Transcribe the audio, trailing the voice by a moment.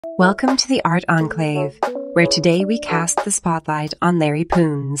Welcome to the Art Enclave, where today we cast the spotlight on Larry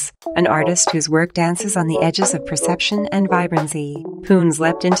Poons, an artist whose work dances on the edges of perception and vibrancy. Poons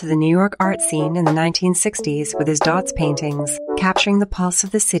leapt into the New York art scene in the 1960s with his dots paintings, capturing the pulse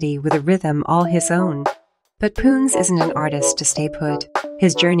of the city with a rhythm all his own. But Poons isn't an artist to stay put.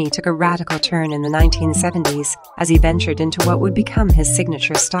 His journey took a radical turn in the 1970s as he ventured into what would become his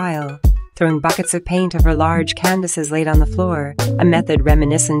signature style, throwing buckets of paint over large canvases laid on the floor, a method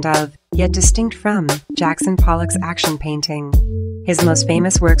reminiscent of, yet distinct from, Jackson Pollock's action painting. His most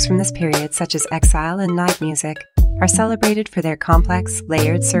famous works from this period, such as Exile and Night Music, are celebrated for their complex,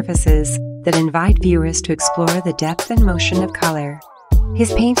 layered surfaces that invite viewers to explore the depth and motion of color.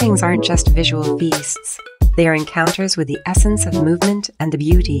 His paintings aren't just visual feasts. They are encounters with the essence of movement and the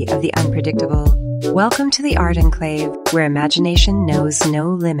beauty of the unpredictable. Welcome to the Art Enclave, where imagination knows no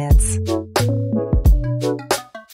limits.